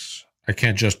Connor is. I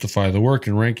can't justify the work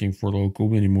and ranking for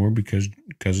local anymore because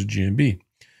of GMB.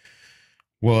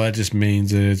 Well, that just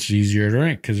means that it's easier to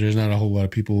rank because there's not a whole lot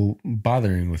of people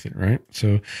bothering with it, right?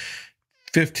 So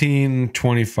 15,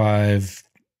 25,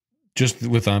 just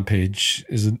with on page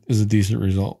is a decent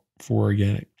result for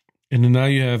organic. And then now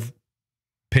you have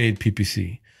paid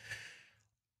PPC.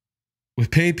 With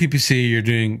paid PPC, you're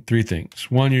doing three things.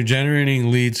 One, you're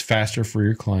generating leads faster for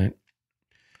your client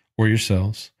or your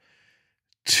sales.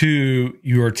 Two,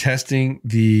 you are testing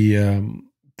the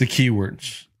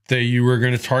keywords that you were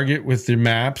going to target with the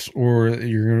maps, or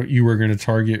you were going to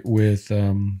target with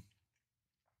that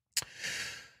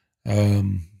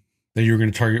you were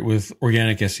going to target with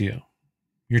organic SEO.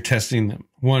 You're testing them.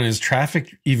 One, is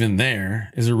traffic even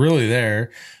there? Is it really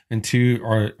there? And two,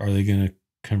 are they going to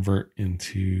convert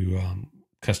into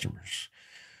customers?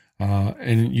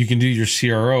 And you can do your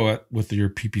CRO with your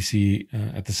PPC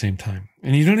at the same time.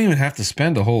 And you don't even have to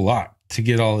spend a whole lot to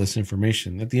get all this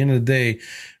information. At the end of the day,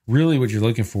 really what you're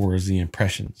looking for is the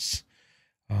impressions.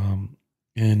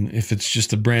 And if it's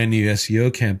just a brand new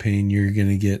SEO campaign, you're going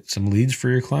to get some leads for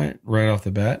your client right off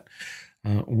the bat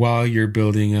while you're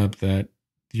building up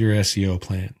your SEO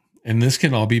plan. And this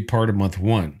can all be part of month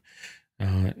one.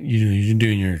 You're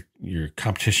doing your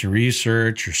competition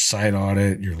research, your site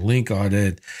audit, your link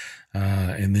audit,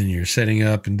 and then you're setting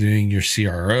up and doing your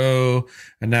CRO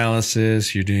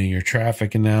analysis. You're doing your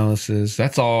traffic analysis.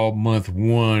 That's all month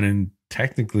one. And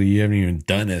technically you haven't even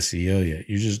done SEO yet.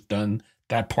 You've just done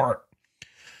that part.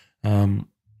 And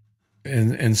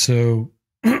so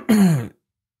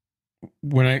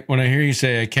when I hear you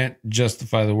say I can't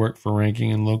justify the work for ranking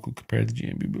in local compared to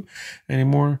GMB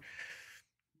anymore,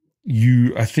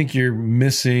 I think you're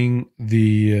missing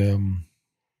the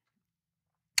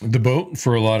boat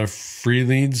for a lot of free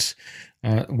leads,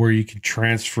 where you can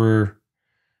transfer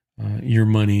your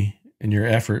money and your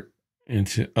effort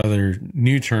into other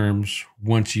new terms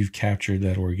once you've captured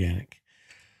that organic.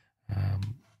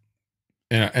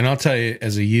 And I'll tell you,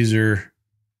 as a user,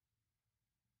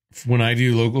 when I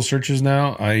do local searches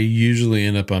now, I usually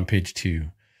end up on page 2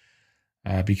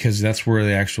 because that's where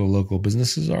the actual local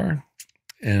businesses are.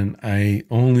 And I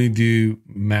only do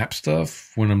map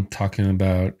stuff when I'm talking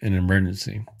about an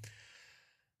emergency.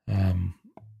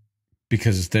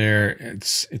 Because it's there,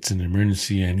 it's an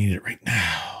emergency. I need it right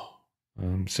now.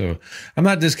 So I'm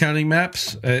not discounting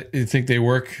maps. I think they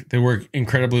work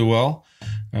incredibly well.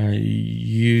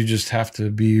 You just have to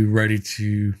be ready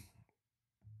to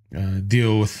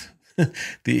deal with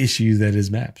the issue that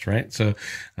is maps, right? So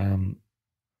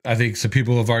I think some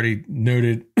people have already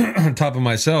noted on top of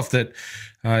myself that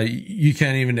you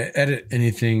can't even edit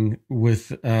anything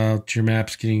without your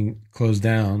maps getting closed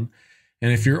down.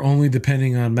 And if you're only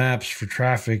depending on maps for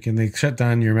traffic and they shut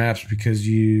down your maps because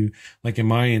you, like in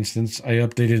my instance, I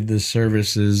updated the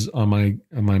services on my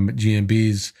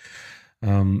GMBs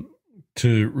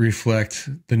to reflect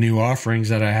the new offerings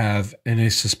that I have, and they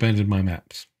suspended my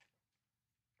maps.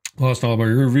 Lost all my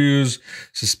reviews,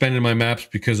 suspended my maps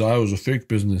because I was a fake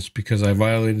business, because I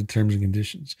violated terms and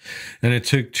conditions. And it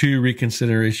took 2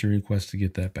 reconsideration requests to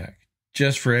get that back,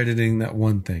 just for editing that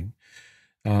one thing.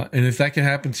 And if that can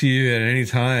happen to you at any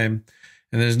time,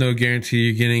 and there's no guarantee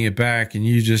you're getting it back, and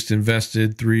you just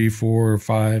invested $3,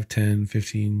 $4, $5,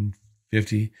 $10,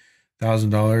 $15,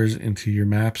 $50,000 into your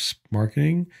maps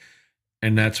marketing,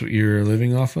 and that's what you're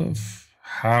living off of,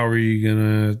 how are you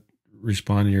going to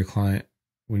respond to your client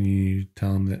when you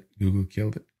tell them that Google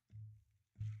killed it?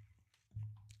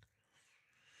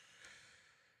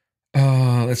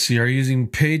 Let's see. Are you using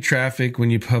paid traffic when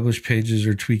you publish pages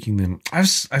or tweaking them?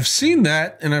 I've seen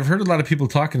that, and I've heard a lot of people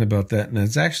talking about that, and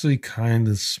it's actually kind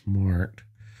of smart.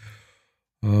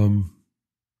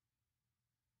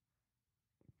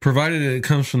 Provided it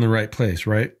comes from the right place,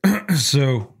 right?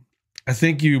 So I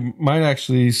think you might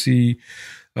actually see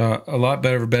a lot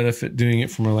better benefit doing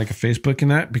it from like a Facebook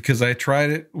and that, because I tried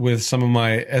it with some of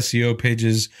my SEO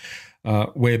pages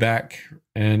way back,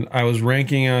 and I was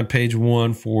ranking on page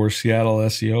 1 for Seattle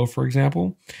SEO, for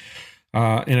example.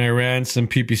 And I ran some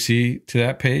PPC to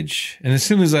that page. And as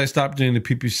soon as I stopped doing the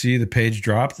PPC, the page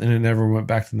dropped and it never went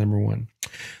back to number 1.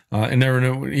 It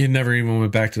never even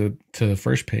went back to the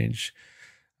first page.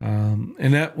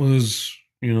 And that was,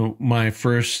 my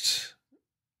first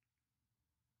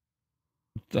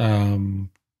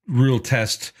real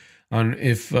test on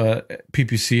if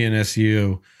PPC and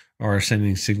SEO are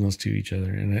sending signals to each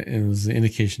other, and it was an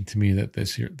indication to me that they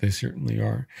certainly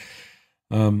are.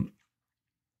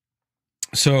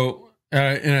 So,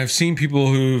 and I've seen people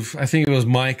I think it was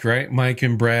Mike, right? Mike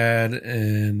and Brad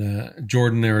and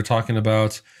Jordan. They were talking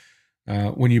about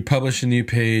when you publish a new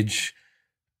page,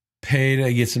 pay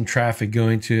to get some traffic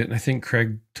going to it. And I think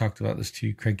Craig talked about this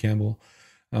too, Craig Campbell.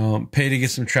 Pay to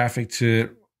get some traffic to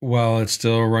it while it's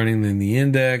still running in the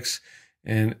index.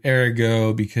 And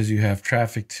ergo, because you have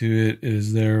traffic to it,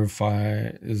 is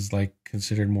like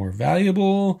considered more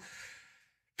valuable.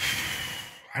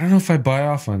 I don't know if I buy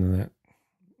off on that.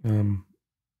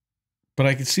 But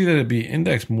I could see that it'd be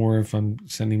indexed more if I'm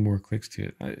sending more clicks to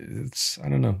it. I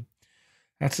don't know.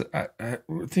 I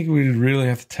think we'd really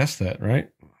have to test that, right?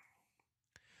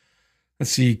 Let's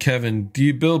see, Kevin, do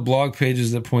you build blog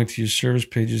pages that point to your service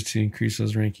pages to increase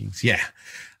those rankings? Yeah.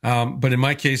 But in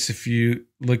my case, if you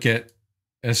look at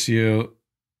SEO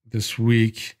this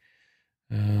week,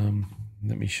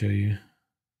 let me show you.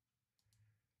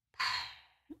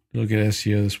 Look at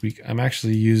SEO this week. I'm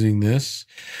actually using this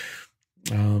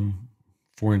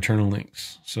for internal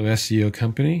links. So SEO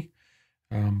company,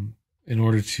 in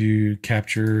order to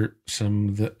capture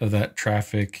some of that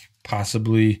traffic,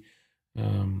 possibly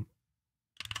in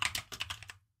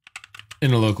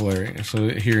a local area. So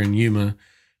here in Yuma,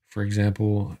 for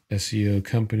example, SEO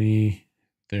company,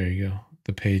 there you go.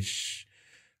 The page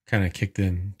kind of kicked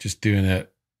in, just doing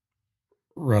that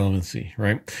relevancy,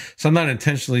 right? So I'm not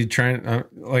intentionally trying,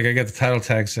 like I got the title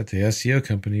tag set to SEO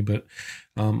company, but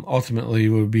ultimately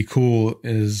what would be cool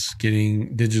is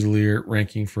getting Digitaleer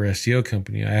ranking for SEO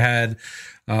company. I had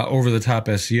over the top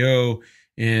SEO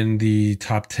in the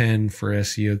top 10 for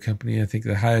SEO company. I think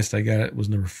the highest I got it was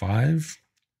number 5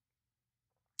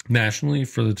 nationally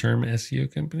for the term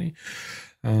SEO company.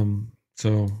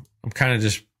 So I'm kind of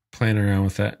just playing around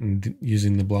with that and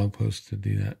using the blog post to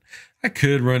do that. I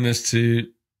could run this to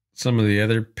some of the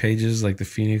other pages like the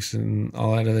Phoenix and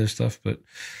all that other stuff, but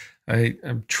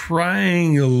I'm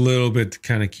trying a little bit to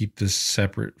kind of keep this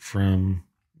separate from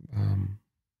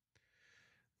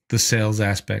the sales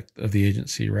aspect of the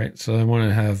agency, right? So I want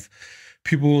to have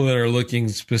people that are looking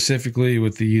specifically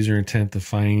with the user intent of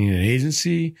finding an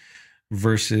agency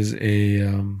versus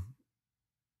a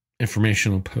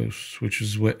informational post, which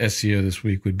is what SEO this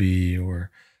week would be,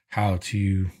 or how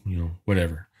to,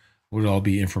 whatever, would all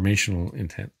be informational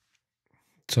intent.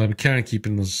 So I'm kind of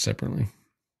keeping those separately.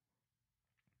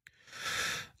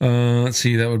 Let's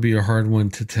see, that would be a hard one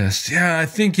to test. Yeah, I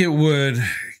think it would,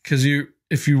 because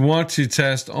if you want to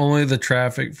test only the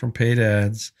traffic from paid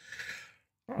ads,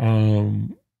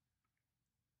 and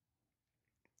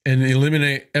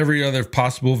eliminate every other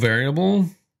possible variable,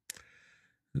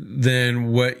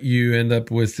 then what you end up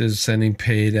with is sending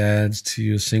paid ads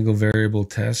to a single variable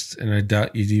test, and I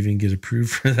doubt you'd even get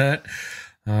approved for that.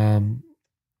 And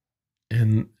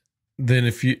then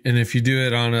if you do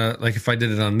it on like if I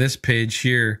did it on this page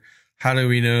here, how do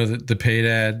we know that the paid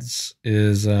ads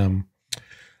is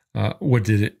what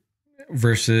did it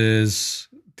versus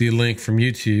the link from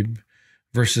YouTube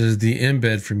versus the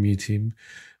embed from YouTube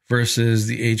versus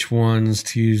the H1s,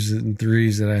 2s, and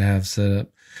 3s that I have set up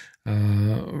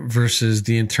versus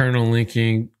the internal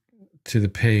linking to the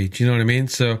page. You know what I mean?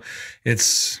 So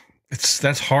that's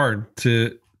hard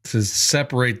to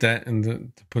separate that and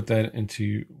to put that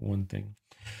into one thing.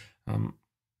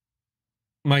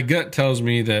 My gut tells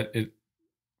me that it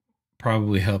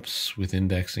probably helps with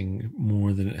indexing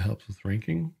more than it helps with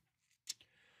ranking.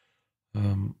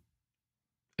 And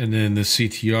then the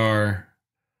CTR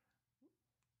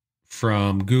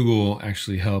from Google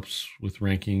actually helps with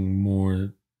ranking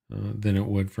more than it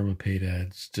would from a paid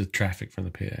ads, to traffic from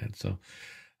the paid ads. So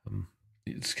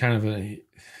it's kind of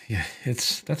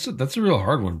that's a real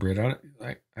hard one, Britt. I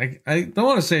don't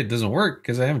want to say it doesn't work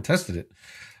because I haven't tested it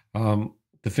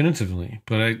definitively,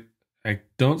 but I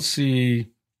don't see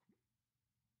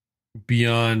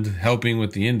beyond helping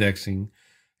with the indexing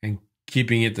and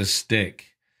keeping it to stick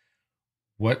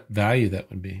what value that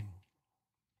would be.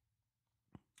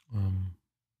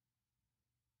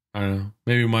 I don't know.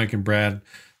 Maybe Mike and Brad,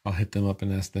 I'll hit them up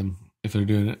and ask them if they're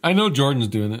doing it. I know Jordan's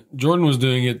doing it. Jordan was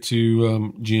doing it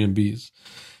to GMBs.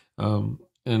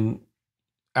 And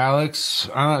Alex,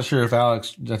 I'm not sure if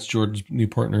Alex, that's Jordan's new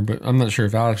partner, but I'm not sure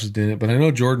if Alex was doing it. But I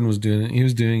know Jordan was doing it. He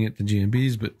was doing it to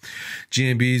GMBs, but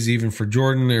GMBs, even for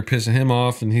Jordan, they're pissing him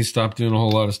off, and he stopped doing a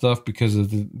whole lot of stuff because of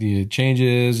the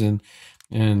changes and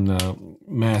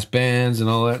mass bans and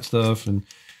all that stuff. And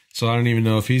so I don't even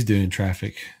know if he's doing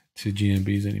traffic to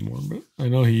GMBs anymore, but I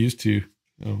know he used to.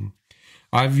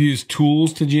 I've used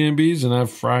tools to GMBs, and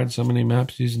I've fried so many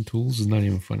maps using tools. It's not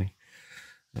even funny.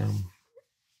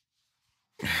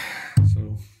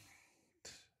 So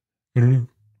I don't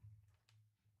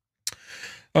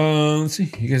know. Let's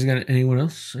see. You guys got anyone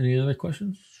else? Any other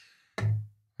questions?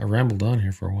 I rambled on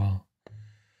here for a while.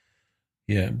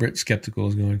 Yeah, Britt skeptical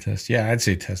is going to test. Yeah, I'd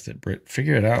say test it, Britt.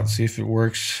 Figure it out. See if it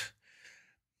works.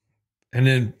 And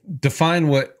then define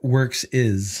what works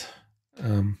is.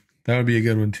 That would be a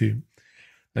good one too.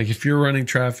 Like if you're running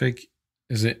traffic,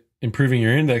 is it improving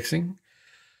your indexing?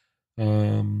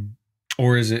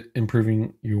 Or is it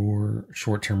improving your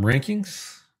short-term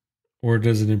rankings? Or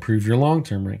does it improve your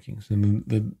long-term rankings? And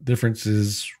the difference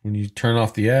is when you turn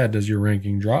off the ad, does your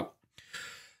ranking drop?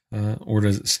 Or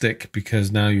does it stick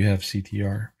because now you have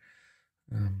CTR?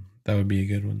 That would be a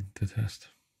good one to test.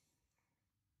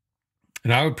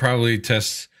 And I would probably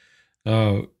test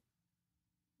that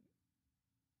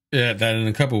in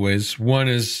a couple ways. One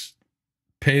is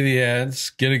pay the ads,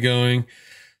 get it going,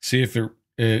 see if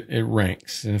it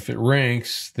ranks. And if it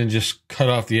ranks, then just cut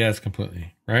off the ads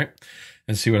completely, right?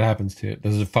 And see what happens to it.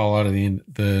 Does it fall out of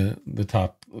the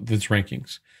top of its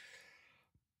rankings?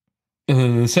 And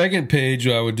then the second page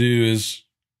I would do is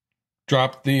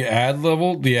drop the ad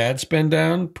level, the ad spend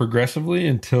down progressively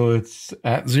until it's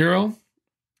at 0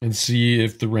 and see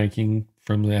if the ranking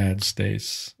from the ad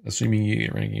stays, assuming you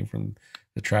get ranking from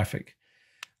the traffic.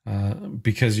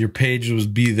 Because your page will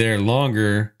be there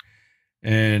longer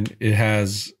and it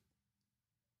has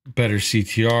better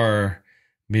CTR,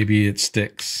 maybe it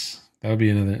sticks. That would be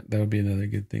another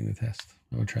good thing to test.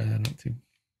 I would try that out too.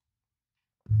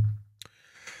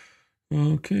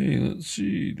 Okay, let's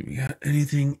see. Do we got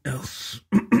anything else?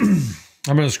 I'm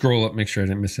going to scroll up, make sure I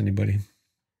didn't miss anybody.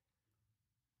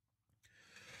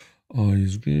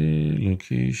 Always good.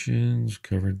 Locations,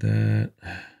 covered that.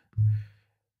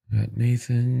 Got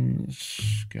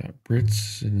Nathan's, got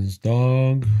Brits and his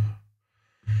dog.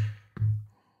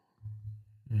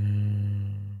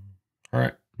 All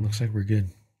right, looks like we're good.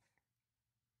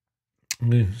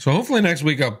 Okay, so hopefully next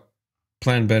week I'll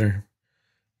plan better.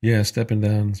 Yeah, stepping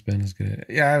down spend is good.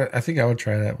 Yeah, I think I would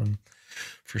try that one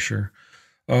for sure.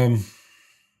 Let's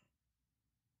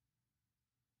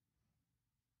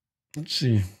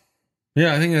see.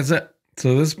 Yeah, I think that's it.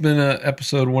 So this has been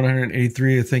episode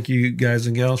 183. Thank you guys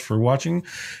and gals for watching.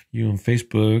 You on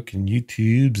Facebook and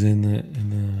YouTubes and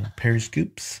the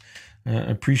Periscopes.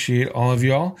 Appreciate all of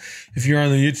y'all. If you're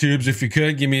on the YouTubes, if you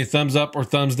could, give me a thumbs up or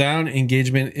thumbs down.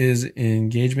 Engagement is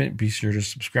engagement. Be sure to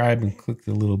subscribe and click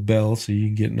the little bell so you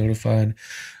can get notified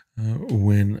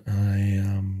when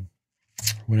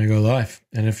I go live.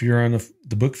 And if you're on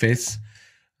the book face,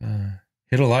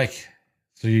 hit a like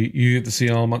so you get to see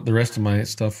all the rest of my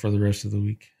stuff for the rest of the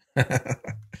week.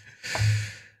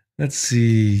 Let's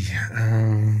see.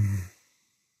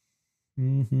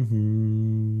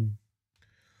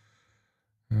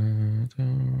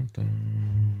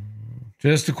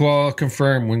 Just to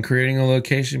confirm, when creating a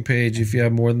location page, if you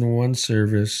have more than one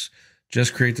service,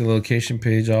 just create the location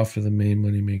page off of the main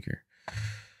moneymaker.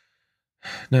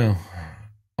 No,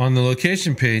 on the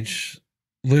location page,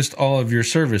 list all of your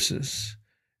services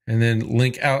and then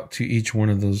link out to each one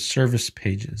of those service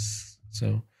pages.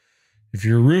 So if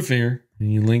you're a roofer, then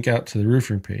you link out to the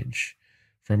roofing page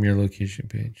from your location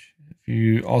page. If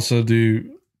you also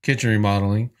do kitchen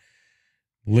remodeling,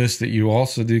 list that you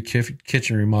also do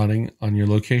kitchen remodeling on your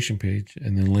location page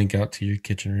and then link out to your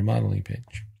kitchen remodeling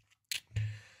page.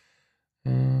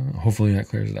 Hopefully that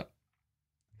clears it up.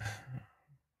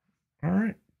 All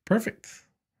right. Perfect.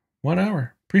 1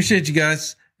 hour. Appreciate you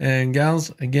guys and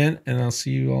gals again, and I'll see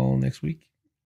you all next week.